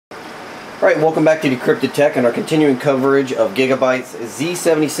Alright, welcome back to DecryptedTech and our continuing coverage of Gigabyte's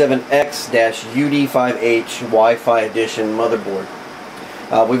Z77X-UD5H-WB Edition motherboard.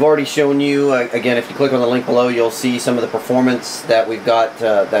 We've already shown you, again, if you click on the link below, you'll see some of the performance that we've got,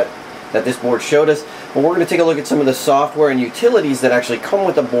 that this board showed us. But we're going to take a look at some of the software and utilities that actually come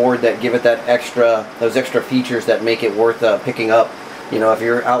with the board that give it those extra features that make it worth picking up, you know, if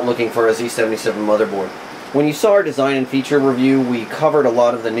you're out looking for a Z77 motherboard. When you saw our design and feature review, we covered a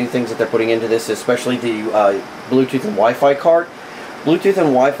lot of the new things that they're putting into this, especially the Bluetooth and Wi-Fi card. Bluetooth and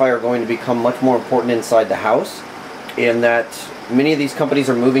Wi-Fi are going to become much more important inside the house, in that many of these companies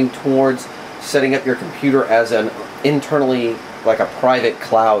are moving towards setting up your computer as an internally, like a private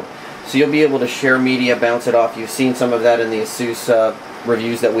cloud. So you'll be able to share media, bounce it off. You've seen some of that in the Asus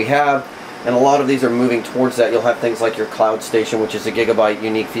reviews that we have, and a lot of these are moving towards that. You'll have things like your Cloud Station, which is a Gigabyte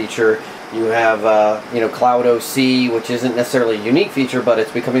unique feature. You have, you know, Cloud OC, which isn't necessarily a unique feature, but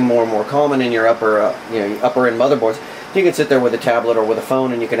it's becoming more and more common in your upper end motherboards. You can sit there with a tablet or with a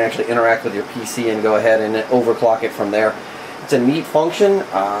phone, and you can actually interact with your PC and go ahead and overclock it from there. It's a neat function.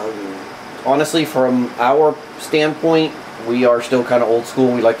 Honestly, from our standpoint, we are still kind of old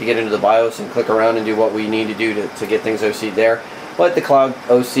school. We like to get into the BIOS and click around and do what we need to do to get things OC'd there. But the Cloud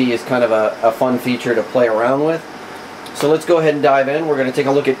OC is kind of a fun feature to play around with. So let's go ahead and dive in. We're going to take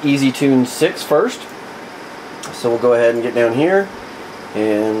a look at EasyTune 6 first. So we'll go ahead and get down here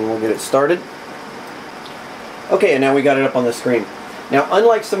and we'll get it started. Okay, and now we got it up on the screen. Now,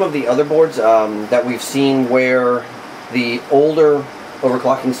 unlike some of the other boards that we've seen where the older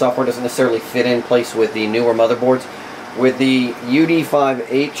overclocking software doesn't necessarily fit in place with the newer motherboards, with the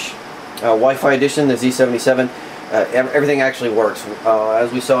UD5H Wi-Fi edition, the Z77, everything actually works. As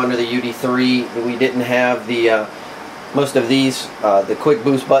we saw under the UD3, we didn't have the most of these, the quick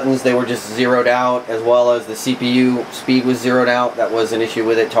boost buttons, they were just zeroed out, as well as the CPU speed was zeroed out. That was an issue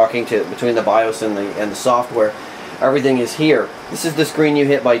with it, talking to between the BIOS and the software. Everything is here. This is the screen you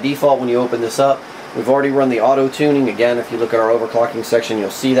hit by default when you open this up. We've already run the auto tuning. Again, if you look at our overclocking section,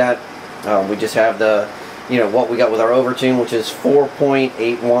 you'll see that. We just have the, you know, what we got with our overtune, which is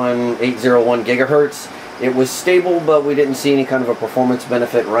 4.81801 gigahertz. It was stable, but we didn't see any kind of a performance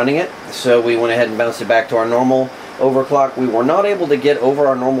benefit running it, so we went ahead and bounced it back to our normal overclock. We were not able to get over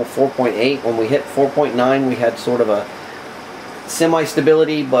our normal 4.8. When we hit 4.9, we had sort of a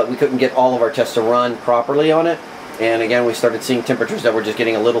semi-stability, but we couldn't get all of our tests to run properly on it. And again, we started seeing temperatures that were just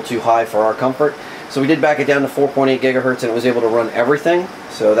getting a little too high for our comfort. So we did back it down to 4.8 gigahertz, and it was able to run everything.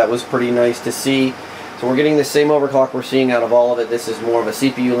 So that was pretty nice to see. So we're getting the same overclock we're seeing out of all of it. This is more of a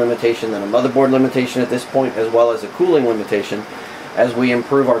CPU limitation than a motherboard limitation at this point, as well as a cooling limitation. As we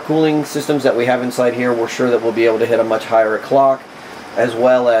improve our cooling systems that we have inside here, we're sure that we'll be able to hit a much higher clock, as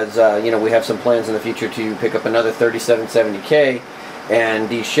well as, you know, we have some plans in the future to pick up another 3770K and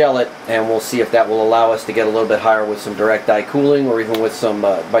de-shell it, and we'll see if that will allow us to get a little bit higher with some direct die cooling, or even with some,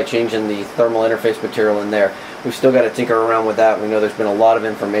 by changing the thermal interface material in there. We've still got to tinker around with that. We know there's been a lot of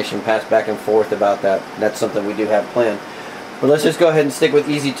information passed back and forth about that. That's something we do have planned. But let's just go ahead and stick with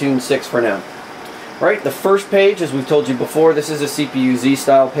EasyTune 6 for now. Right, the first page, as we've told you before, this is a CPU Z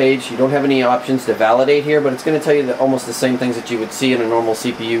style page. You don't have any options to validate here, but it's going to tell you almost the same things that you would see in a normal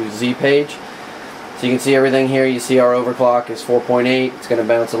CPU Z page. So you can see everything here. You see our overclock is 4.8. It's going to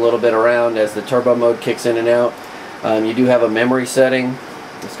bounce a little bit around as the turbo mode kicks in and out. You do have a memory setting.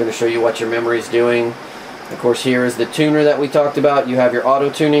 It's going to show you what your memory is doing. Of course, here is the tuner that we talked about. You have your auto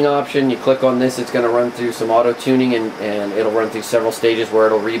tuning option. You click on this, it's going to run through some auto tuning, and it'll run through several stages where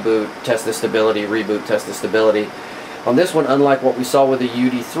it'll reboot, test the stability, reboot, test the stability. On this one, unlike what we saw with the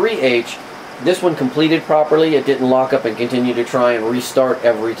UD3H, this one completed properly. It didn't lock up and continue to try and restart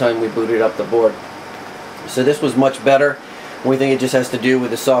every time we booted up the board. So this was much better. We think it just has to do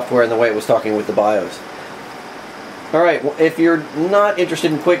with the software and the way it was talking with the BIOS. Alright, well, if you're not interested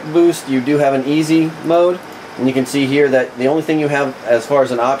in quick boost, you do have an easy mode, and you can see here that the only thing you have as far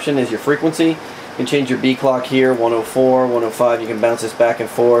as an option is your frequency. You can change your B clock here, 104, 105. You can bounce this back and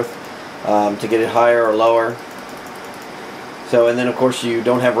forth to get it higher or lower. So, and then of course you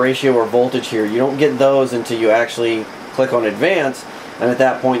don't have ratio or voltage here. You don't get those until you actually click on advanced, and at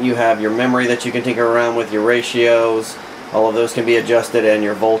that point you have your memory that you can tinker around with, your ratios, all of those can be adjusted, and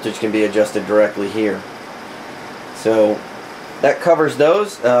your voltage can be adjusted directly here. So that covers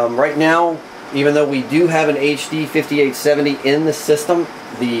those. Right now, even though we do have an HD 5870 in the system,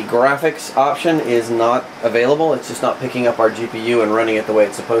 the graphics option is not available. It's just not picking up our GPU and running it the way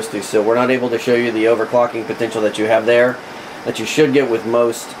it's supposed to. So we're not able to show you the overclocking potential that you have there, that you should get with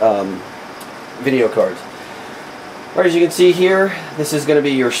most video cards. Alright, as you can see here, this is going to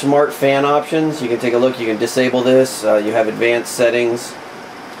be your smart fan options. You can take a look. You can disable this. You have advanced settings.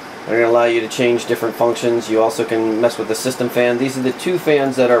 They're going to allow you to change different functions. You also can mess with the system fan. These are the two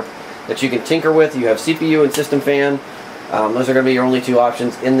fans that you can tinker with. You have CPU and system fan. Those are going to be your only two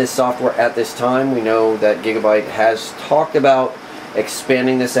options in this software at this time. We know that Gigabyte has talked about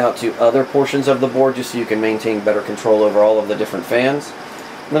expanding this out to other portions of the board just so you can maintain better control over all of the different fans.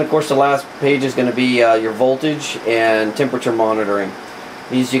 And then of course the last page is going to be your voltage and temperature monitoring.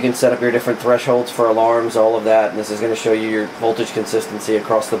 These you can set up your different thresholds for alarms, all of that, and this is going to show you your voltage consistency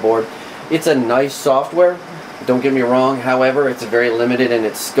across the board. It's a nice software, don't get me wrong, however it's very limited in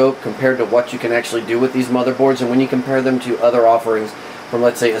its scope compared to what you can actually do with these motherboards, and when you compare them to other offerings from,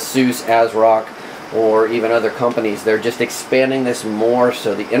 let's say, ASUS, ASRock, or even other companies, they're just expanding this more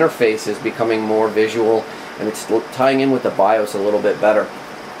so the interface is becoming more visual and it's tying in with the BIOS a little bit better.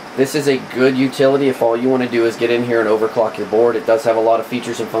 This is a good utility if all you want to do is get in here and overclock your board. It does have a lot of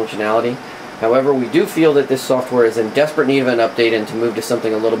features and functionality. However, we do feel that this software is in desperate need of an update and to move to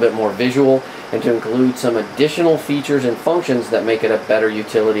something a little bit more visual and to include some additional features and functions that make it a better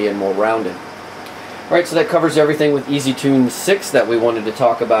utility and more rounded. Alright, so that covers everything with EasyTune 6 that we wanted to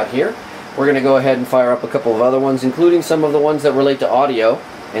talk about here. We're going to go ahead and fire up a couple of other ones, including some of the ones that relate to audio,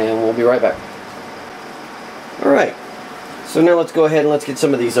 and we'll be right back. Alright. So now let's go ahead and let's get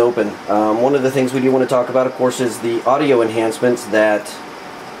some of these open. One of the things we do want to talk about, of course, is the audio enhancements that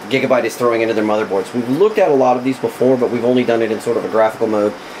Gigabyte is throwing into their motherboards. We've looked at a lot of these before, but we've only done it in sort of a graphical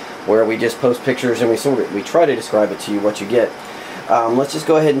mode where we just post pictures and we try to describe it to you what you get. Let's just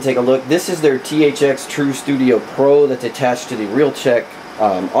go ahead and take a look. This is their THX True Studio Pro that's attached to the Realtek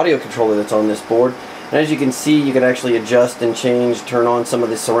audio controller that's on this board. And as you can see, you can actually adjust and change, turn on some of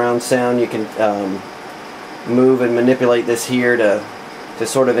the surround sound. You can move and manipulate this here to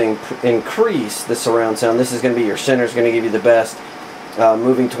sort of increase the surround sound. This is going to be your center, is going to give you the best.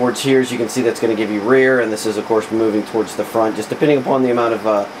 Moving towards here, as you can see, that's going to give you rear, and this is of course moving towards the front. Just depending upon the amount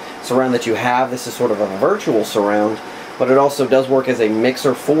of surround that you have, this is sort of a virtual surround, but it also does work as a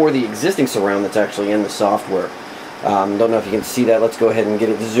mixer for the existing surround that's actually in the software. Don't know if you can see that. Let's go ahead and get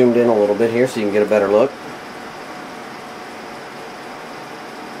it zoomed in a little bit here so you can get a better look.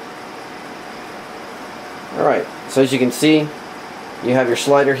 Alright, so as you can see, you have your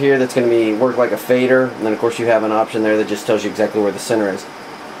slider here that's going to work like a fader, and then of course you have an option there that just tells you exactly where the center is.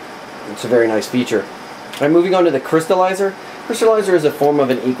 It's a very nice feature. Alright, moving on to the crystallizer. Crystallizer is a form of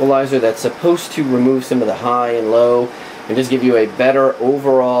an equalizer that's supposed to remove some of the high and low and just give you a better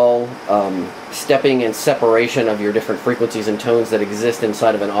overall stepping and separation of your different frequencies and tones that exist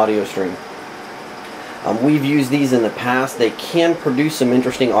inside of an audio stream. We've used these in the past. They can produce some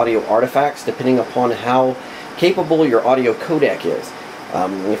interesting audio artifacts depending upon how capable your audio codec is.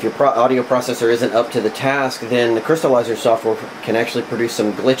 If your audio processor isn't up to the task, then the crystallizer software can actually produce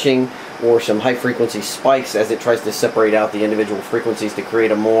some glitching or some high frequency spikes as it tries to separate out the individual frequencies to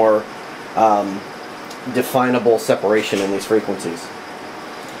create a more definable separation in these frequencies.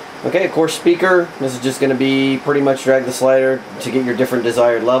 Okay, of course, speaker. This is just going to be pretty much drag the slider to get your different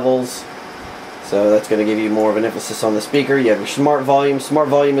desired levels. So that's going to give you more of an emphasis on the speaker. You have your smart volume. Smart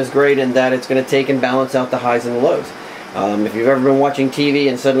volume is great in that it's going to take and balance out the highs and the lows. If you've ever been watching TV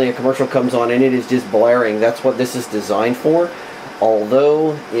and suddenly a commercial comes on and it is just blaring, that's what this is designed for.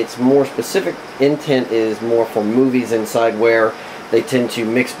 Although its more specific intent is more for movies inside where they tend to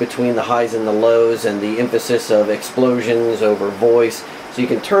mix between the highs and the lows and the emphasis of explosions over voice. So you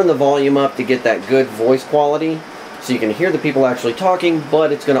can turn the volume up to get that good voice quality, so you can hear the people actually talking,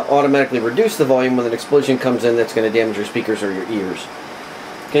 but it's going to automatically reduce the volume when an explosion comes in that's going to damage your speakers or your ears.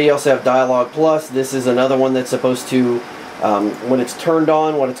 Okay, you also have Dialogue Plus. This is another one that's supposed to, when it's turned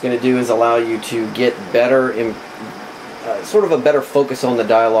on, what it's going to do is allow you to get better, sort of a better focus on the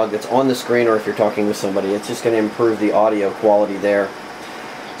dialogue that's on the screen, or if you're talking with somebody. It's just going to improve the audio quality there.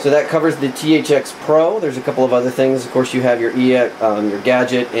 So that covers the THX Pro. There's a couple of other things. Of course, you have your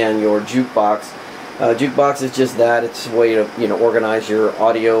gadget and your jukebox. Jukebox is just that. It's a way to organize your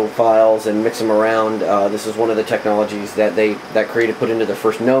audio files and mix them around. This is one of the technologies that Creative put into their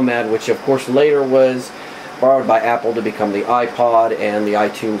first Nomad, which of course later was borrowed by Apple to become the iPod and the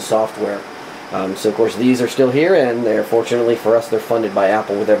iTunes software. So of course these are still here, and they're, fortunately for us, they're funded by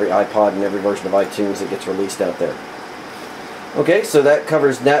Apple with every iPod and every version of iTunes that gets released out there. Okay, so that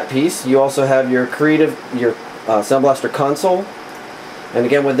covers that piece. You also have your Sound Blaster console. And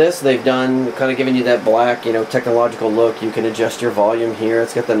again, with this, they've done kind of giving you that black, technological look. You can adjust your volume here.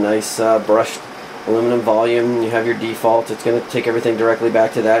 It's got the nice brushed aluminum volume. You have your default. It's going to take everything directly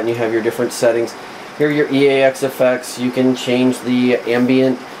back to that, and you have your different settings. Here are your EAX effects. You can change the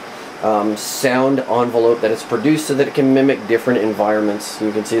ambient sound envelope that it's produced so that it can mimic different environments.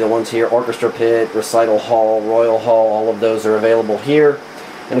 You can see the ones here: Orchestra Pit, Recital Hall, Royal Hall. All of those are available here.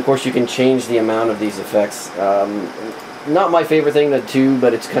 And of course you can change the amount of these effects. Not my favorite thing to do,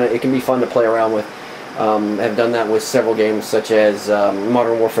 but it can be fun to play around with. I've done that with several games such as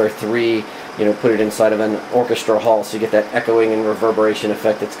Modern Warfare 3. You know, put it inside of an orchestra hall so you get that echoing and reverberation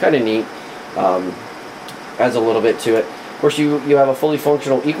effect. It's kind of neat. Adds a little bit to it. Of course, you have a fully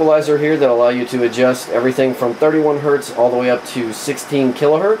functional equalizer here that allow you to adjust everything from 31 Hertz all the way up to 16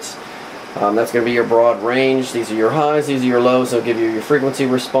 kilohertz. That's going to be your broad range. These are your highs, these are your lows. They'll give you your frequency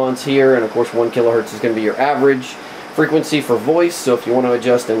response here, and of course 1 kilohertz is going to be your average frequency for voice. So if you want to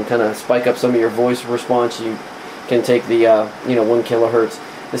adjust and kind of spike up some of your voice response, you can take the 1 kilohertz.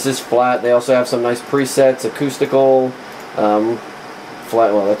 This is flat. They also have some nice presets, acoustical,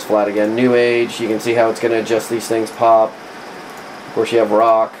 flat. Well, that's flat again. New age. You can see how it's going to adjust these things. Pop. Of course, you have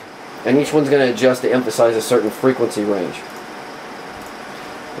rock, and each one's going to adjust to emphasize a certain frequency range.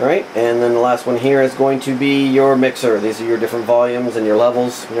 Alright, and then the last one here is going to be your mixer. These are your different volumes and your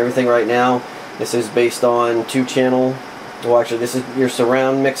levels and everything right now. This is based on 2-channel. Well, actually, this is your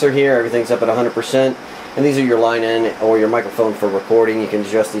surround mixer here. Everything's up at 100%. And these are your line in or your microphone for recording. You can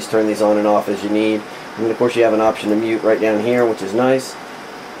adjust these, turn these on and off as you need. And then, of course, you have an option to mute right down here, which is nice.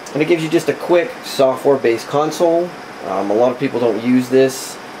 And it gives you just a quick software-based console. A lot of people don't use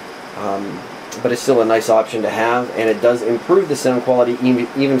this. But it's still a nice option to have, and it does improve the sound quality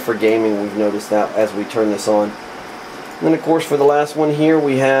even for gaming. We've noticed that as we turn this on. And then of course for the last one here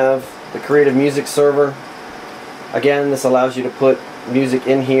we have the Creative Music Server. Again, this allows you to put music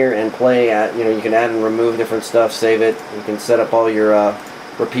in here and play at, you can add and remove different stuff, save it. You can set up all your,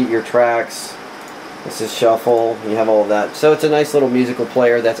 repeat your tracks. This is shuffle, you have all of that. So it's a nice little musical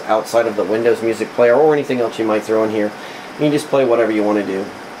player that's outside of the Windows Music Player or anything else you might throw in here. You can just play whatever you want to do.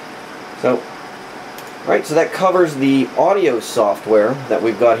 So, alright, so that covers the audio software that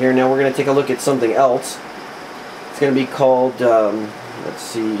we've got here. Now we're going to take a look at something else. It's going to be called, let's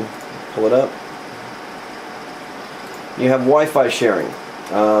see, pull it up. You have Wi-Fi sharing.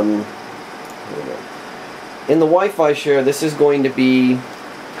 In the Wi-Fi share, this is going to be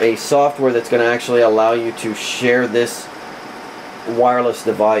a software that's going to actually allow you to share this wireless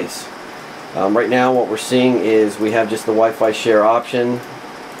device. Right now what we're seeing is we have just the Wi-Fi share option.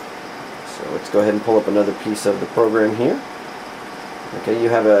 So let's go ahead and pull up another piece of the program here. Okay, you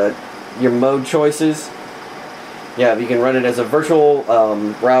have your mode choices. Yeah, you can run it as a virtual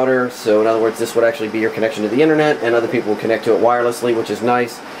router, so in other words this would actually be your connection to the internet, and other people will connect to it wirelessly, which is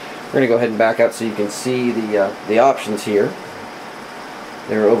nice. We're going to go ahead and back out so you can see the options here.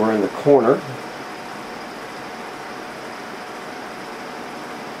 They're over in the corner.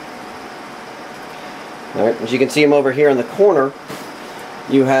 Alright, as you can see them over here in the corner,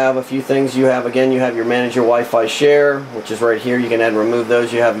 you have a few things. You have your manage your Wi-Fi share, which is right here. You can add and remove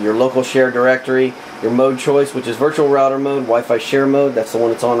those. You have your local share directory, your mode choice, which is virtual router mode, Wi-Fi share mode, that's the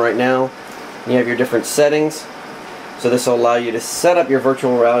one that's on right now. You have your different settings. So this will allow you to set up your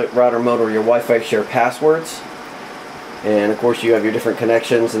virtual router mode or your Wi-Fi share passwords. And of course you have your different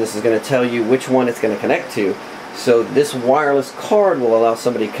connections, and this is going to tell you which one it's going to connect to. So this wireless card will allow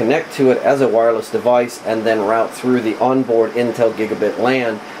somebody to connect to it as a wireless device and then route through the onboard Intel Gigabit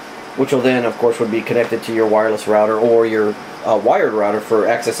LAN, which will then of course would be connected to your wireless router or your wired router for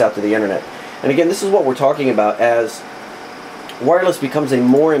access out to the internet. And again, this is what we're talking about as wireless becomes a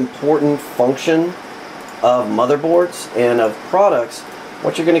more important function of motherboards and of products.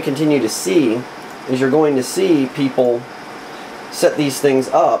 What you're going to continue to see is you're going to see people set these things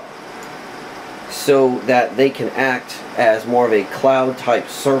up so that they can act as more of a cloud type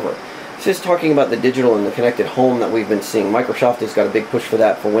server. This is talking about the digital and the connected home that we've been seeing. Microsoft has got a big push for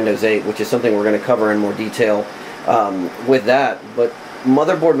that for Windows 8, which is something we're going to cover in more detail with that. But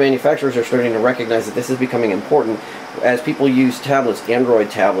motherboard manufacturers are starting to recognize that this is becoming important as people use tablets,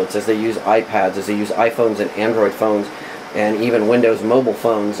 Android tablets, as they use iPads, as they use iPhones and Android phones, and even Windows mobile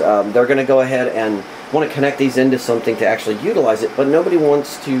phones. They're going to go ahead and want to connect these into something to actually utilize it, but nobody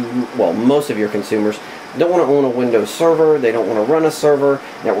wants to, well, most of your consumers don't want to own a Windows server, they don't want to run a server,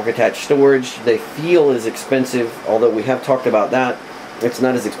 network attached storage, they feel is expensive, although we have talked about that. It's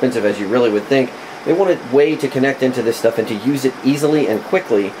not as expensive as you really would think. They want a way to connect into this stuff and to use it easily and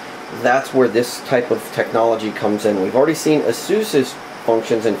quickly. That's where this type of technology comes in. We've already seen ASUS's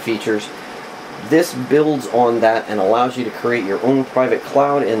functions and features. This builds on that and allows you to create your own private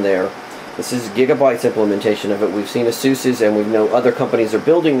cloud in there. This is Gigabyte's implementation of it. We've seen ASUS's, and we know other companies are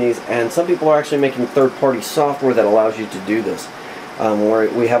building these, and some people are actually making third-party software that allows you to do this.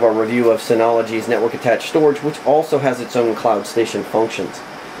 We have a review of Synology's network attached storage, which also has its own cloud station functions.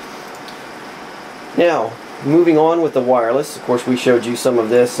 Now, moving on with the wireless, of course we showed you some of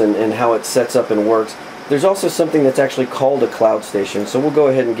this and how it sets up and works. There's also something that's actually called a cloud station. So we'll go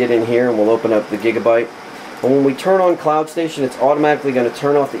ahead and get in here and we'll open up the Gigabyte. And when we turn on Cloud Station, it's automatically going to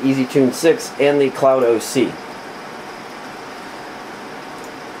turn off the EasyTune 6 and the Cloud OC.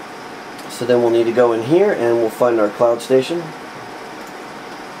 So then we'll need to go in here and we'll find our Cloud Station.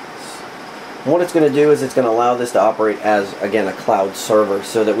 And what it's going to do is it's going to allow this to operate as, again, a cloud server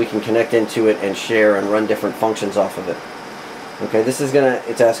so that we can connect into it and share and run different functions off of it. Okay, this is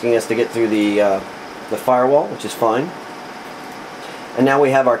it's asking us to get through the firewall, which is fine. And now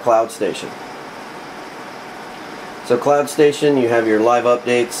we have our Cloud Station. So Cloud Station, you have your live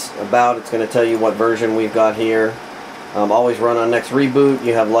updates about, it's going to tell you what version we've got here. Always run on next reboot,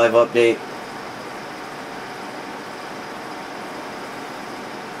 you have live update.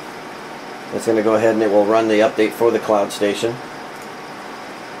 It's going to go ahead and it will run the update for the Cloud Station.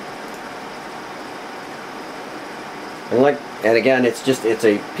 And again, it's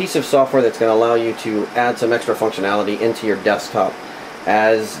a piece of software that's going to allow you to add some extra functionality into your desktop.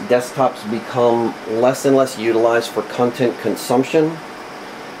 As desktops become less and less utilized for content consumption,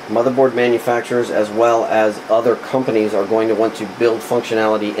 motherboard manufacturers as well as other companies are going to want to build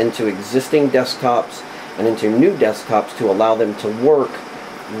functionality into existing desktops and into new desktops to allow them to work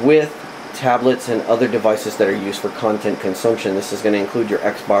with tablets and other devices that are used for content consumption. This is going to include your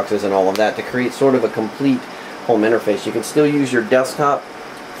Xboxes and all of that to create sort of a complete home interface. You can still use your desktop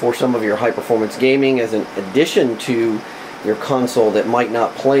for some of your high-performance gaming as an addition to your console that might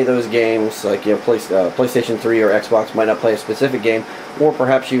not play those games, like PlayStation 3 or Xbox might not play a specific game, or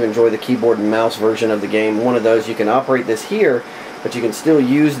perhaps you enjoy the keyboard and mouse version of the game. One of those, you can operate this here, but you can still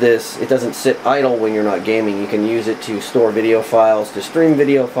use this. It doesn't sit idle when you're not gaming. You can use it to store video files, to stream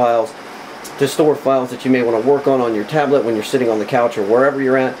video files, to store files that you may want to work on your tablet when you're sitting on the couch or wherever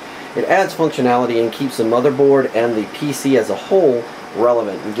you're at. It adds functionality and keeps the motherboard and the PC as a whole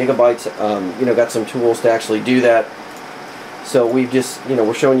relevant. And Gigabyte's got some tools to actually do that. So we've just,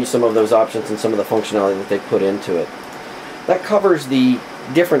 we're showing you some of those options and some of the functionality that they put into it. That covers the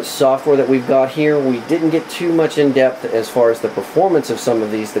different software that we've got here. We didn't get too much in depth as far as the performance of some of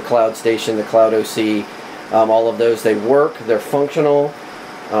these, the Cloud Station, the Cloud OC, all of those. They work, they're functional,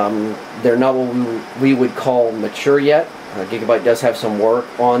 they're not what we would call mature yet. Gigabyte does have some work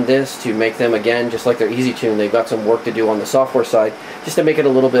on this to make them, again, just like their EasyTune, they've got some work to do on the software side just to make it a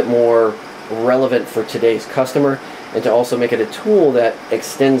little bit more relevant for today's customer, and to also make it a tool that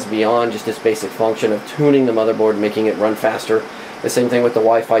extends beyond just its basic function of tuning the motherboard and making it run faster. The same thing with the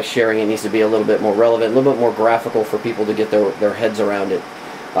Wi-Fi sharing. It needs to be a little bit more relevant, a little bit more graphical for people to get their heads around it.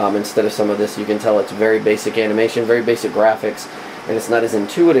 Instead of some of this, you can tell it's very basic animation, very basic graphics, and it's not as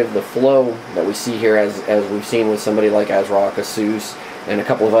intuitive, the flow that we see here as we've seen with somebody like ASRock, ASUS, and a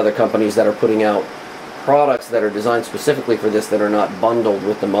couple of other companies that are putting out products that are designed specifically for this that are not bundled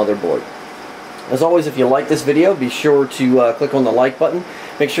with the motherboard. As always, if you like this video, be sure to click on the like button.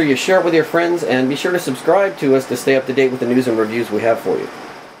 Make sure you share it with your friends, and be sure to subscribe to us to stay up to date with the news and reviews we have for you.